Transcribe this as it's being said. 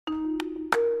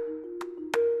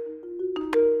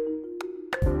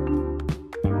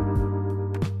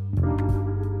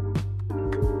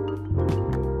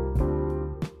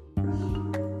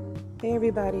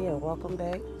everybody, and welcome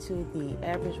back to the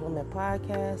Average Woman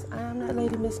Podcast. I am that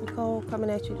lady, Miss Nicole,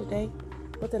 coming at you today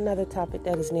with another topic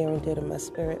that is near and dear to my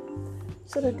spirit.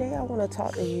 So today I want to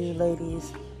talk to you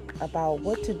ladies about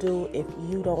what to do if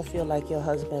you don't feel like your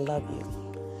husband loves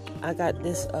you. I got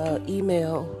this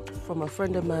email from a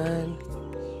friend of mine,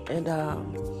 and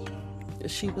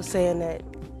she was saying that,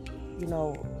 you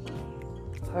know,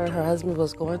 her husband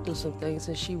was going through some things,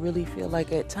 and she really feel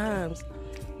like at times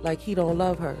like he don't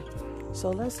love her. So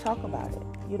let's talk about it.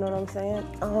 You know what I'm saying?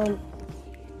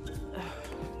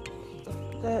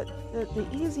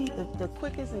 The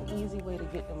quickest and easy way to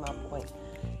get to my point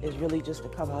is really just to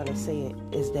come out and say it,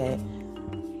 is that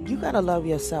you gotta love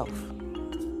yourself.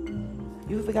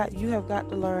 You have got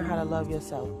to learn how to love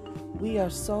yourself. We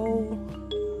have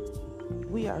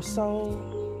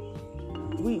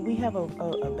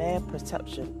a bad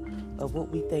perception of what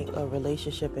we think a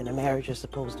relationship and a marriage is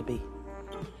supposed to be.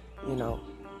 You know,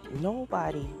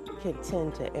 nobody can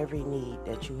tend to every need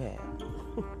that you have.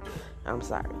 I'm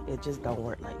sorry, it just don't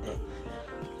work like that.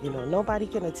 You know, nobody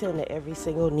can attend to every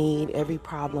single need, every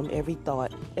problem, every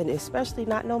thought, and especially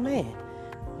not no man,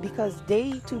 because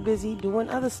they too busy doing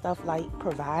other stuff like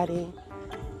providing,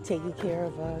 taking care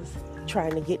of us,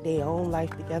 trying to get their own life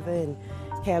together and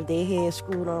have their head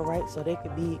screwed on right so they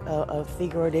could be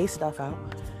figure their stuff out.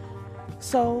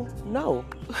 So no,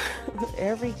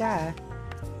 every guy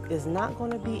is not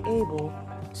going to be able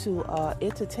to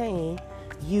entertain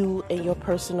you and your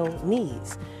personal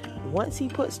needs. Once he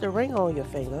puts the ring on your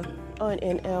finger,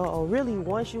 and really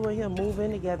once you and him move in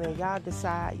together and y'all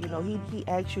decide, you know, he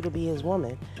asks you to be his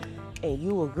woman and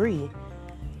you agree,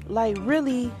 like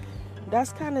really,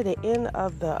 that's kind of the end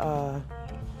of the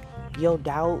your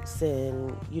doubts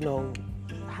and, you know,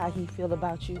 how he feel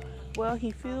about you. Well,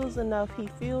 he feels enough, he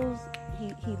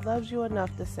loves you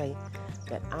enough to say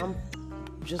that I'm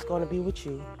just going to be with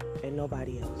you and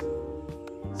nobody else.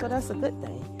 So that's a good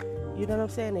thing. You know what I'm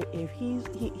saying? If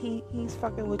he's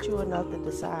fucking with you enough to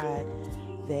decide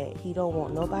that he don't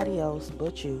want nobody else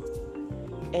but you,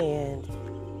 and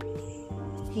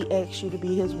he asks you to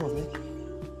be his woman,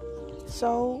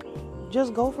 so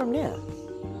just go from there.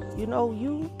 You know,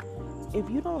 you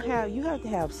have to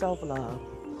have self-love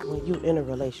when you in a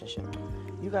relationship.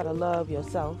 You got to love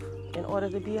yourself in order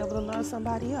to be able to love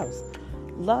somebody else.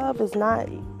 Love is not,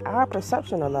 our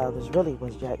perception of love is really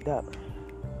what's jacked up.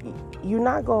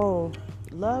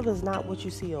 Love is not what you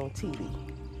see on TV.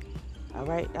 All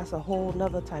right? That's a whole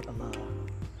nother type of love.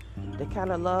 The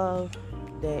kind of love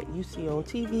that you see on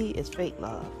TV is fake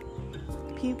love.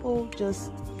 People just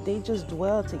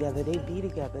dwell together. They be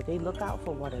together. They look out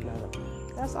for one another.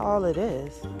 That's all it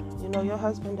is. You know, your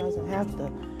husband doesn't have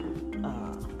to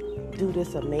do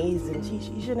this amazing,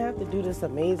 he shouldn't have to do this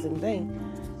amazing thing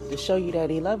to show you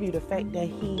that he loves you. The fact that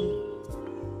he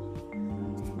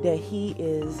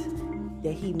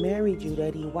married you,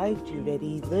 that he wifed you, that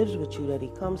he lives with you, that he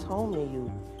comes home to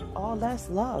you, all that's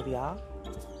love, y'all.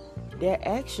 Their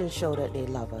actions show that they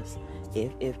love us.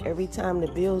 If every time the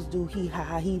bills due, he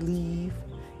leave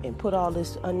and put all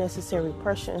this unnecessary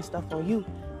pressure and stuff on you,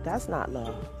 that's not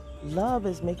love. Love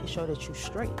is making sure that you're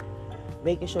straight,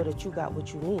 making sure that you got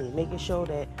what you need, making sure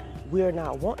that we're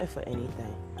not wanting for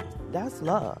anything. That's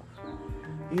love.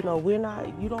 You know,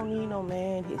 you don't need no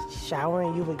man he's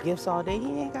showering you with gifts all day. He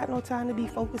ain't got no time to be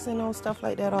focusing on stuff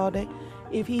like that all day.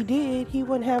 If he did, he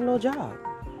wouldn't have no job.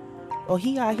 Or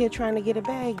he out here trying to get a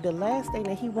bag. The last thing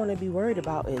that he want to be worried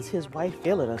about is his wife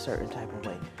feeling a certain type of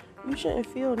way. You shouldn't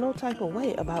feel no type of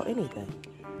way about anything.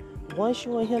 Once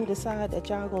you and him decide that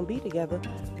y'all gonna be together,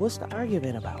 what's the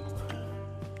argument about?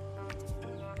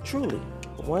 Truly,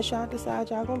 once y'all decide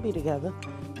y'all gonna be together,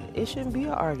 it shouldn't be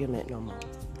an argument no more.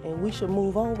 And we should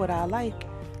move on with our life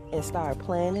and start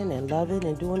planning and loving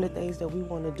and doing the things that we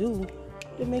want to do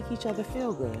to make each other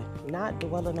feel good. Not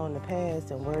dwelling on the past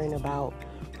and worrying about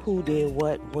who did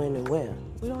what, when, and where.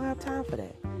 We don't have time for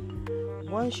that.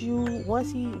 Once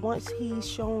he's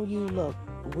shown you, look,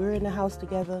 we're in the house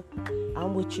together,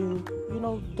 I'm with you, you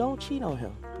know, don't cheat on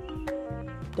him.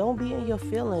 Don't be in your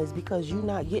feelings because you're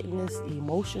not getting this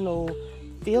emotional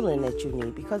feeling that you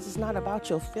need, because it's not about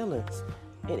your feelings.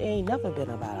 It ain't never been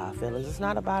about our feelings. It's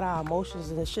not about our emotions,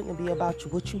 and it shouldn't be about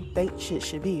what you think shit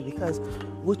should be, because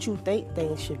what you think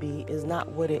things should be is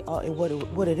not what it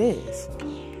is.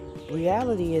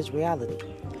 Reality is reality.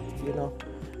 You know,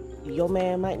 your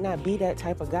man might not be that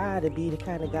type of guy to be the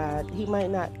kind of guy. He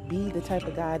might not be the type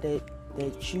of guy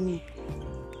that you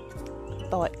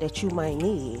thought that you might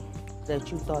need,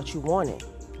 that you thought you wanted.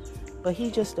 But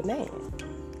he's just a man.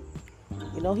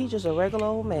 You know, he's just a regular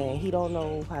old man. He don't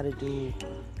know how to do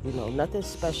You know, nothing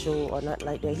special or nothing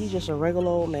like that. He's just a regular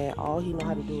old man. All he know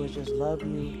how to do is just love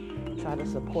you, try to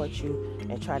support you,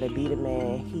 and try to be the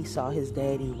man he saw his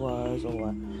daddy was,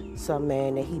 or some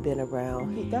man that he been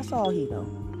around. That's all he know.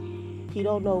 He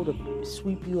don't know to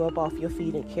sweep you up off your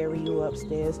feet and carry you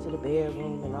upstairs to the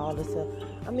bedroom and all this stuff.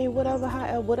 I mean,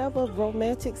 whatever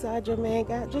romantic side your man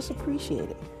got, just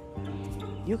appreciate it.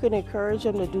 You can encourage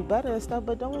him to do better and stuff,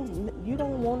 but you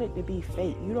don't want it to be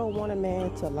fake. You don't want a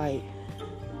man to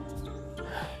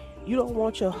you don't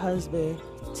want your husband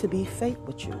to be fake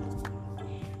with you.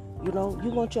 You know, you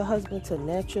want your husband to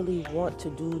naturally want to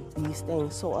do these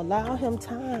things. So allow him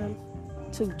time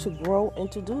to grow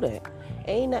and to do that.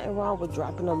 Ain't nothing wrong with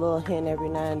dropping a little hint every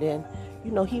now and then.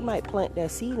 You know, he might plant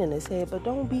that seed in his head, but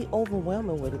don't be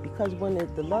overwhelming with it, because when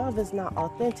the love is not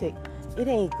authentic, it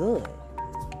ain't good.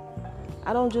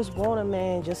 I don't just want a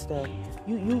man just to,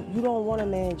 you don't want a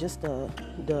man just to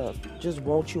just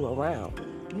want you around.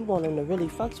 You want him to really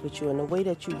fucks with you, and the way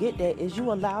that you get that is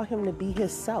you allow him to be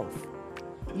himself.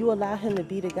 You allow him to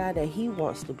be the guy that he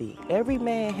wants to be. Every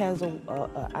man has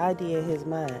a idea in his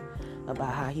mind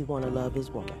about how he want to love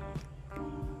his woman.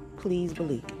 Please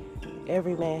believe me.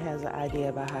 Every man has an idea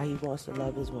about how he wants to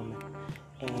love his woman.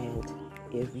 And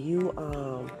if you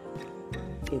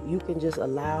can just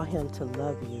allow him to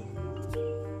love you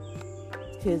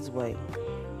his way,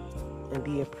 and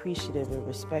be appreciative and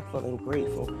respectful and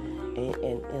grateful,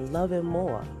 and love him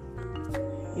more,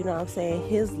 you know what I'm saying,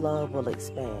 his love will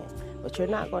expand. But you're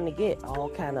not going to get all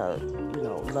kind of,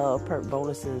 love perk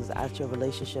bonuses out your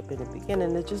relationship in the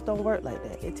beginning. It just don't work like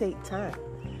that. It takes time.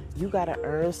 You got to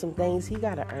earn some things. He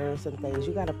got to earn some things.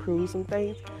 You got to prove some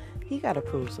things. He got to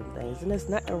prove some things. And there's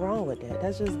nothing wrong with that.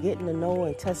 That's just getting to know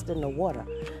and testing the water.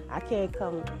 I can't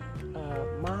come,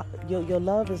 your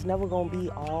love is never going to be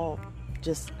all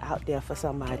just out there for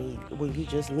somebody when you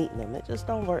just meeting them. It just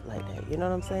don't work like that. You know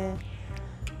what I'm saying?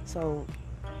 So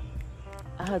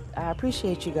I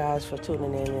appreciate you guys for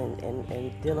tuning in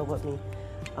and dealing with me.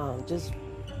 Just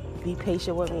be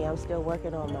patient with me. I'm still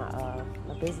working on my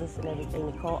business and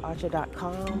everything.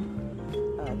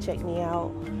 NicoleArcher.com. Check me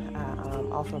out. I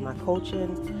offer my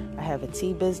coaching. I have a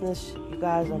tea business. You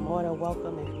guys are more than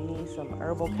welcome. If you need some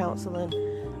herbal counseling,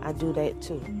 I do that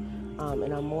too.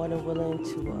 And I'm more than willing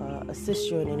to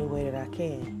assist you in any way that I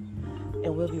can.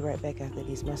 And we'll be right back after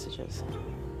these messages.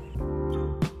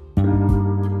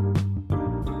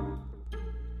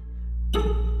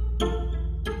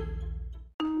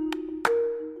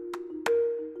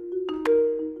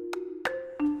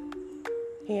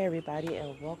 Hey everybody,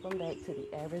 and welcome back to the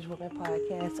Average Woman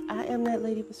Podcast. I am that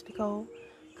lady, Miss Nicole,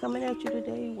 coming at you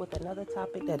today with another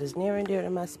topic that is near and dear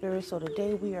to my spirit. So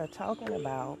today we are talking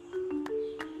about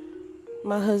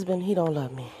my husband. He don't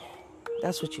love me.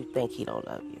 That's what you think, he don't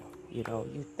love you. You know,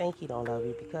 you think he don't love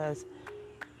you because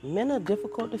men are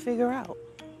difficult to figure out.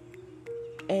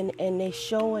 And they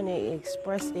show and they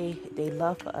express they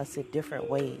love for us in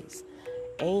different ways.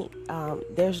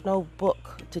 There's no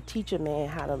book to teach a man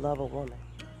how to love a woman.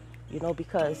 You know,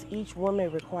 because each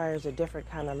woman requires a different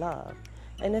kind of love.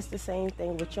 And it's the same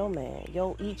thing with your man.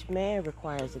 Each man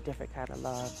requires a different kind of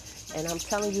love. And I'm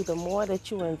telling you, the more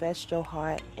that you invest your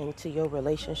heart into your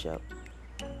relationship,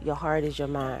 your heart is your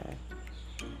mind.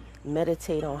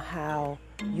 Meditate on how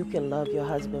you can love your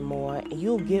husband more, and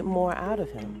you'll get more out of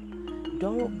him.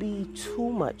 Don't be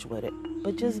too much with it,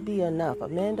 but just be enough. A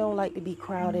man don't like to be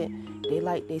crowded. They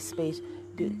like their space.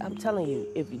 I'm telling you,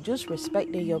 if you just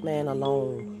respecting your man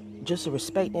alone, just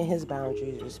respecting his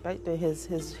boundaries, respecting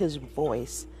his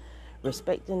voice,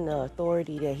 respecting the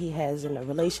authority that he has in a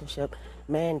relationship,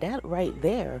 man, that right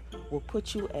there will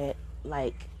put you at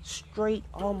like straight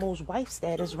almost wife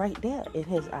status right there in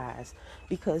his eyes.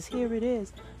 Because here it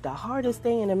is, the hardest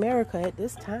thing in America at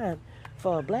this time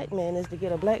for a black man is to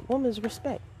get a black woman's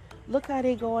respect. Look how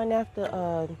they going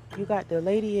after you got the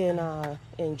lady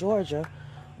in Georgia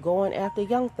going after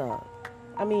Young Thug.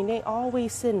 I mean, they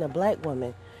always send a black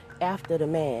woman after the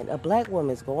man. A black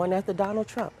woman's going after Donald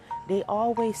Trump. They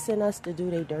always send us to do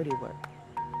their dirty work.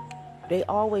 They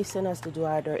always send us to do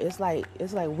our dirt. It's like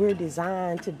we're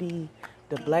designed to be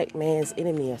the black man's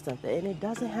enemy or something. And it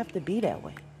doesn't have to be that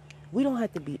way. We don't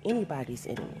have to be anybody's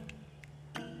enemy.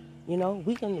 You know,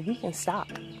 we can stop.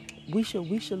 We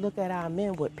should look at our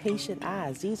men with patient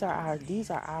eyes. These are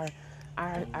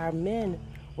our men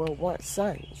were once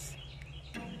sons.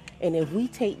 And if we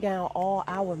take down all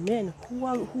our men,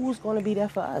 who's going to be there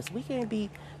for us? We can't be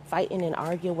fighting and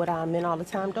arguing with our men all the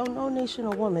time. Don't no nation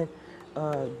or woman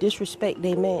disrespect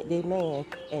their man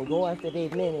and go after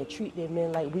their men and treat their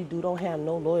men like we do. Don't have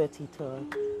no loyalty to them.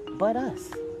 But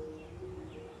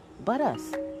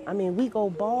us. I mean, we go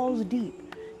balls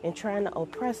deep and trying to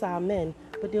oppress our men,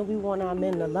 but then we want our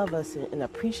men to love us and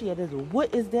appreciate us.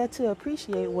 What is there to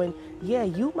appreciate when, yeah,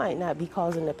 you might not be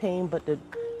causing the pain, but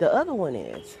the other one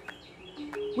is.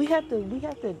 We have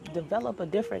to develop a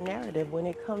different narrative when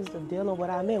it comes to dealing with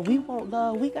our men. We want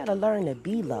love. We got to learn to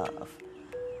be love.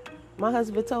 My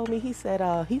husband told me, he said,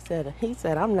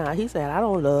 I'm not. He said, I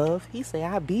don't love. He said,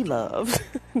 I be loved.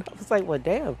 I was like, well,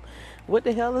 damn, what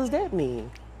the hell does that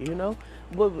mean? You know,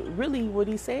 but really what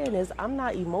he's saying is, I'm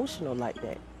not emotional like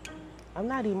that. I'm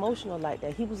not emotional like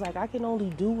that. He was like, I can only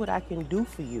do what I can do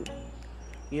for you,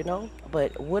 you know,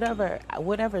 but whatever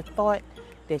thought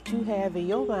that you have in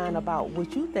your mind about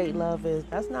what you think love is,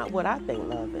 that's not what I think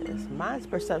love is. My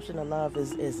perception of love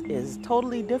is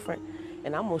totally different,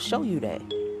 and I'm going to show you that.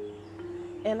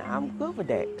 And I'm good with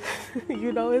that.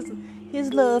 You know,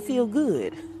 his love feel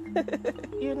good.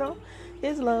 You know,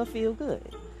 his love feel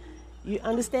good. You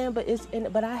understand?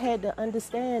 But I had to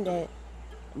understand that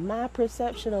my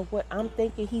perception of what I'm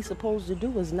thinking he's supposed to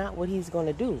do is not what he's going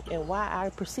to do. And why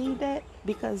I perceive that?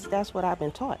 Because that's what I've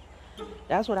been taught.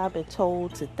 That's what I've been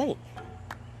told to think.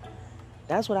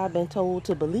 That's what I've been told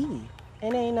to believe.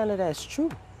 And ain't none of that's true.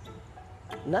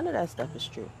 None of that stuff is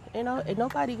true. You know, and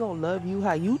nobody gonna love you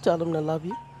how you tell them to love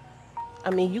you. I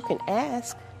mean, you can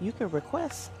ask, you can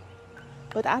request,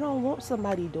 but I don't want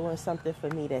somebody doing something for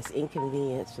me that's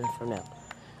inconveniencing for them.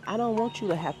 I don't want you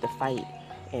to have to fight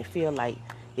and feel like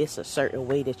it's a certain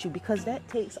way that because that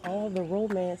takes all the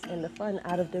romance and the fun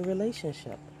out of the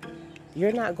relationship.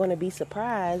 You're not going to be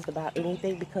surprised about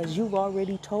anything because you've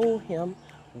already told him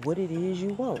what it is you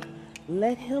want.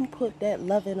 Let him put that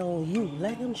loving on you.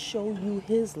 Let him show you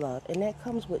his love. And that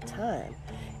comes with time.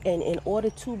 And in order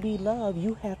to be loved,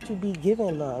 you have to be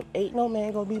given love. Ain't no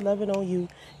man going to be loving on you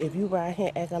if you right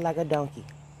here acting like a donkey.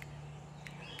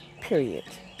 Period.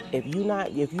 If you're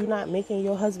not making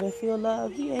your husband feel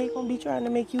love, he ain't going to be trying to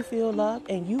make you feel love.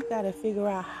 And you got to figure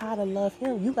out how to love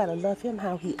him. You got to love him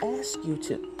how he asks you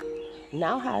to.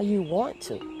 Now how you want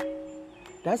to.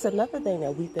 That's another thing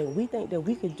that we think. We think that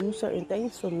we could do certain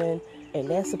things for men and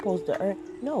they're supposed to earn.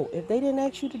 No, if they didn't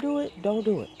ask you to do it, don't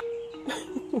do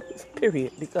it.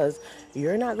 Period. Because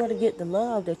you're not going to get the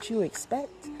love that you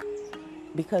expect.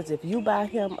 Because if you buy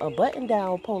him a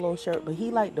button-down polo shirt, but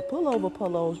he like the pullover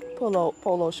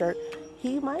polo shirt,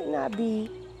 he might not be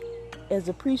as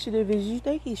appreciative as you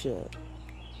think he should.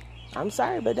 I'm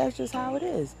sorry, but that's just how it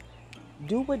is.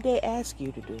 Do what they ask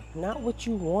you to do, not what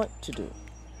you want to do.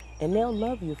 And they'll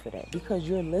love you for that because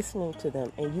you're listening to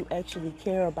them and you actually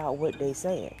care about what they're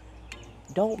saying.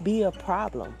 Don't be a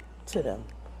problem to them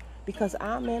because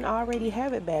our men already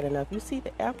have it bad enough. You see,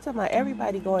 I'm talking about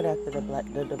everybody going after the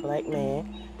black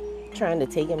man, trying to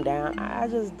take him down.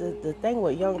 The thing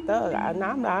with Young Thug, I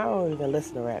don't even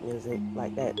listen to rap music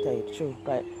like that, to tell you the truth,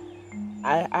 but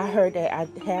I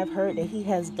have heard that he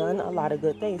has done a lot of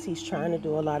good things. He's trying to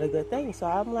do a lot of good things. So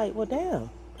I'm like, well,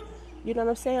 damn. You know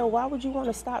what I'm saying? Why would you want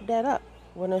to stop that up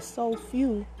when there's so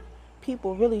few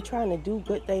people really trying to do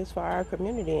good things for our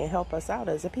community and help us out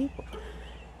as a people?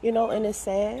 You know, and it's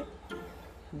sad,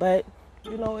 but,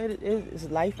 you know,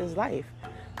 life is life.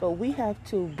 But we have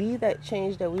to be that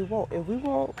change that we want. If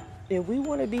we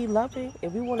want to be loving,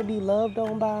 if we want to be loved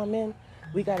on by our men,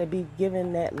 we got to be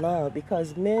given that love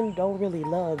because men don't really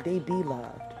love, they be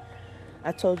loved.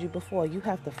 I told you before, you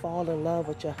have to fall in love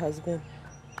with your husband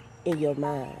in your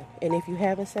mind. And if you're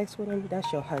having sex with him,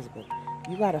 that's your husband.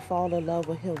 You got to fall in love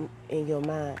with him in your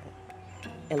mind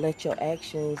and let your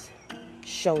actions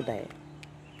show that.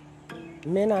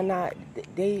 Men are not,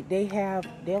 they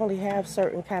only have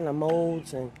certain kind of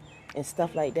modes and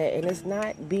stuff like that. And it's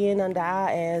not being under our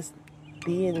ass,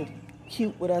 being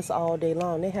cute with us all day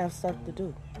long. They have stuff to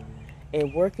do.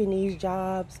 And working these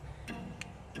jobs,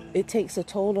 it takes a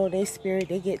toll on their spirit.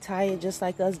 They get tired just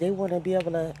like us. They want to be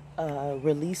able to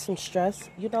release some stress.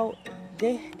 You know,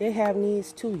 they have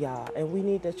needs too, y'all. And we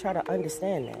need to try to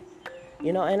understand that.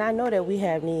 You know, and I know that we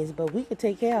have needs, but we can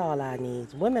take care of all our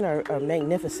needs. Women are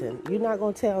magnificent. You're not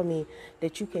going to tell me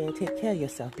that you can't take care of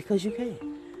yourself because you can.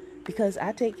 Because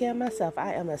I take care of myself.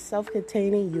 I am a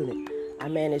self-containing unit. I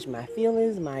manage my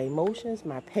feelings, my emotions,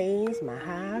 my pains, my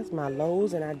highs, my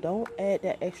lows, and I don't add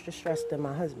that extra stress to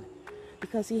my husband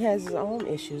because he has his own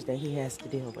issues that he has to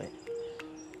deal with.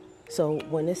 So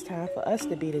when it's time for us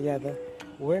to be together,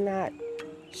 we're not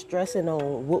stressing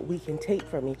on what we can take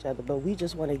from each other, but we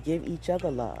just want to give each other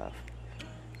love,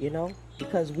 you know,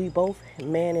 because we both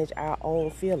manage our own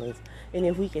feelings. And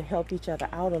if we can help each other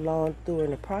out along through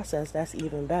in the process, that's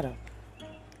even better,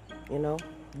 you know.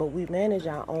 But we manage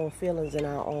our own feelings and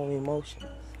our own emotions.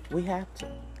 We have to.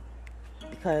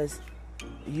 Because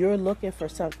you're looking for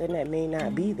something that may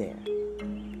not be there.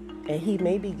 And he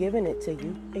may be giving it to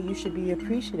you, and you should be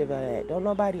appreciative of that. Don't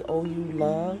nobody owe you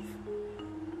love,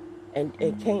 and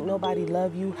can't nobody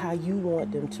love you how you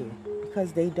want them to,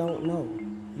 because they don't know.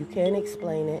 You can't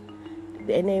explain it,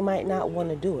 and they might not want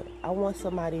to do it. I want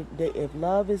somebody that, if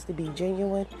love is to be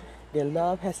genuine, then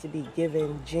love has to be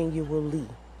given genuinely.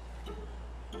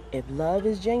 If love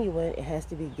is genuine, it has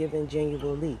to be given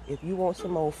genuinely. If you want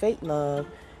some old fake love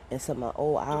and some, I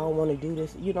don't want to do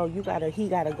this, he gotta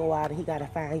go out and he gotta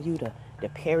find you the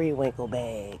periwinkle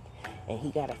bag, and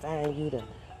he gotta find you the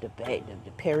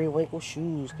periwinkle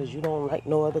shoes, because you don't like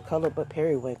no other color but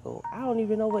periwinkle. I don't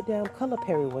even know what damn color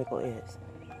periwinkle is,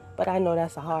 but I know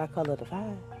that's a hard color to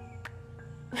find.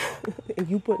 If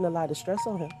you putting a lot of stress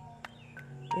on him,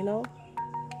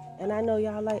 and I know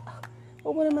y'all like,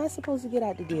 well, what am I supposed to get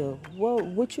out the deal? Well,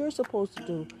 what you're supposed to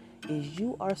do is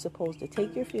you are supposed to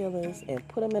take your feelings and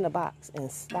put them in a box and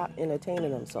stop entertaining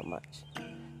them so much,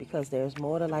 because there's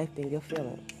more to life than your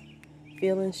feelings.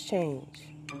 Feelings change.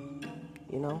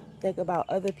 Think about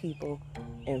other people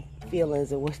and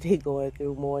feelings and what they're going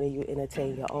through more than you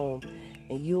entertain your own,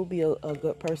 and you'll be a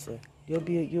good person.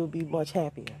 You'll be much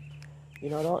happier.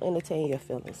 Don't entertain your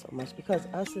feelings so much, because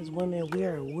us as women,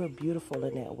 we're beautiful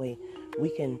in that way. We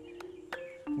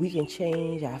can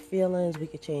change our feelings. We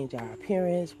can change our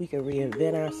appearance. We can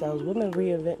reinvent ourselves. Women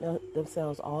reinvent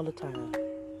themselves all the time,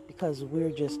 because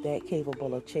we're just that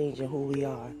capable of changing who we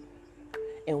are.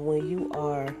 And when you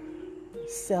are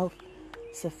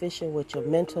self-sufficient with your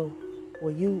mental,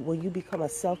 when you become a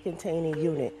self-containing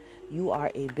unit, you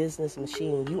are a business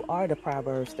machine. You are the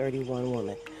Proverbs 31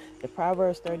 woman. The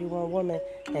Proverbs 31 woman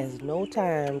has no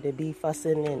time to be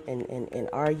fussing and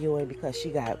arguing, because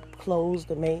she got clothes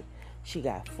to make. She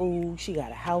got food, she got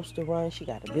a house to run, she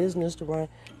got a business to run.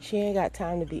 She ain't got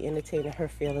time to be entertaining her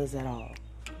feelings at all.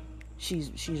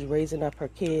 She's raising up her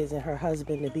kids and her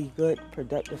husband to be good,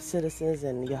 productive citizens,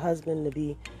 and your husband to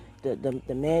be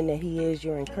the man that he is.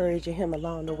 You're encouraging him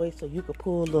along the way so you can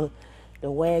pull the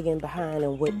wagon behind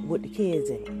him with the kids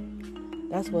in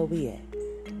it. That's where we at.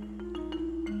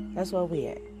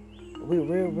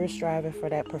 We're striving for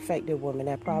that perfected woman,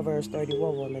 that Proverbs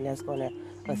 31 woman that's going to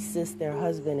assist their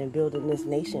husband in building this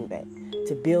nation back,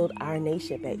 to build our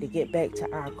nation back, to get back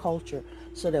to our culture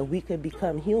so that we could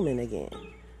become human again.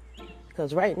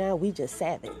 Because right now we just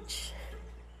savage.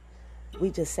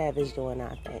 We just savage doing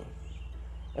our thing.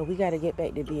 And we got to get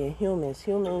back to being humans.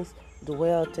 Humans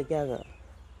dwell together,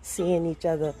 seeing each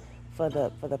other for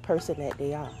the person that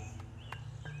they are.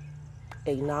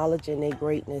 Acknowledging their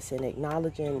greatness and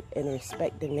acknowledging and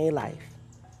respecting their life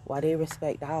while they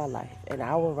respect our life and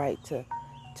our right to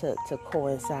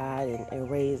coincide and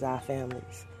raise our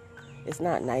families. It's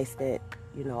not nice that,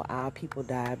 our people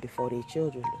die before their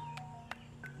children do.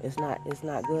 It's not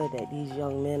good that these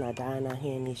young men are dying out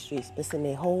here in these streets, missing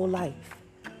their whole life,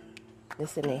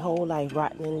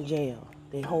 rotting in jail,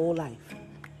 their whole life.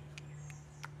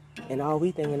 And all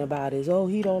we thinking about is,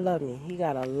 he don't love me. He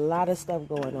got a lot of stuff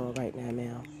going on right now,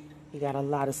 ma'am. He got a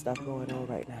lot of stuff going on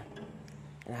right now.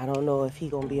 And I don't know if he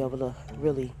going to be able to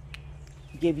really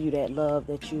give you that love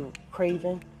that you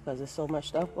craving, because there's so much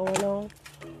stuff going on.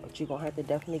 But you're going to have to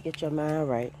definitely get your mind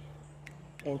right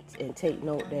and take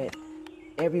note that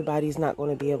everybody's not going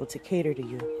to be able to cater to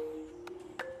you.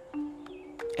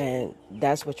 And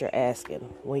that's what you're asking.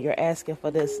 When you're asking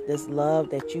for this love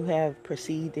that you have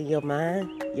perceived in your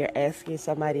mind, you're asking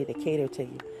somebody to cater to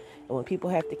you. And when people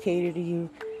have to cater to you,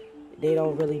 they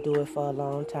don't really do it for a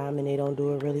long time, and they don't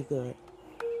do it really good.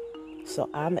 So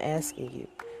I'm asking you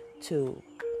to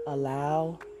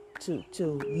allow,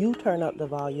 you turn up the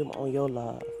volume on your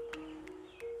love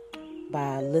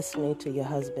by listening to your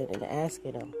husband and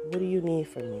asking him, what do you need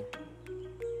from me?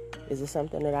 Is there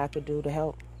something that I could do to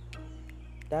help?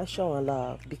 That's showing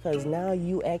love, because now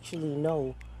you actually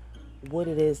know what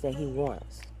it is that he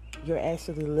wants. You're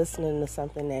actually listening to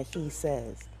something that he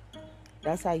says.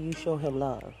 That's how you show him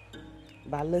love,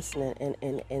 by listening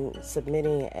and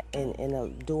submitting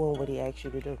and doing what he asks you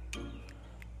to do.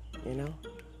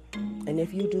 And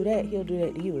if you do that, he'll do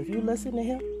that to you. If you listen to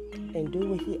him and do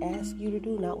what he asks you to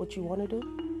do, not what you want to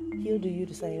do, he'll do you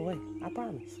the same way. I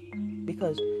promise.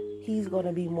 Because he's going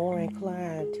to be more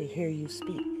inclined to hear you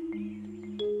speak.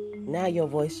 Now your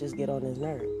voice just get on his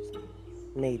nerves,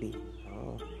 maybe,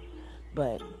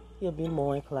 but he'll be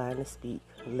more inclined to speak,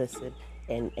 listen,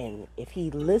 and if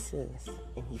he listens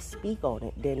and he speak on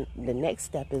it, then the next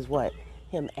step is what?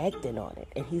 Him acting on it,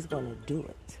 and he's going to do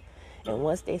it. And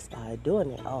once they start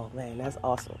doing it, oh man, that's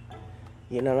awesome.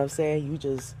 You know what I'm saying?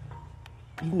 You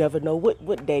never know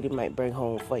what daddy might bring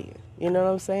home for you. You know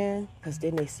what I'm saying? Because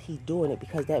then he's doing it,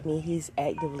 because that means he's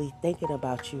actively thinking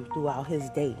about you throughout his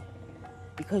day.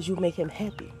 because you make him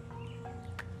happy.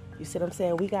 You see what I'm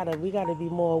saying? We gotta be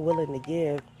more willing to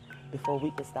give before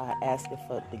we can start asking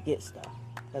for to get stuff.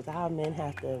 Because our men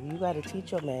you gotta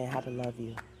teach your man how to love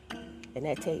you. And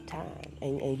that take time.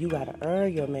 And you gotta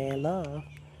earn your man love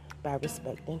by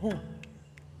respecting him.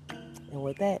 And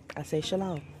with that, I say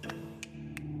shalom.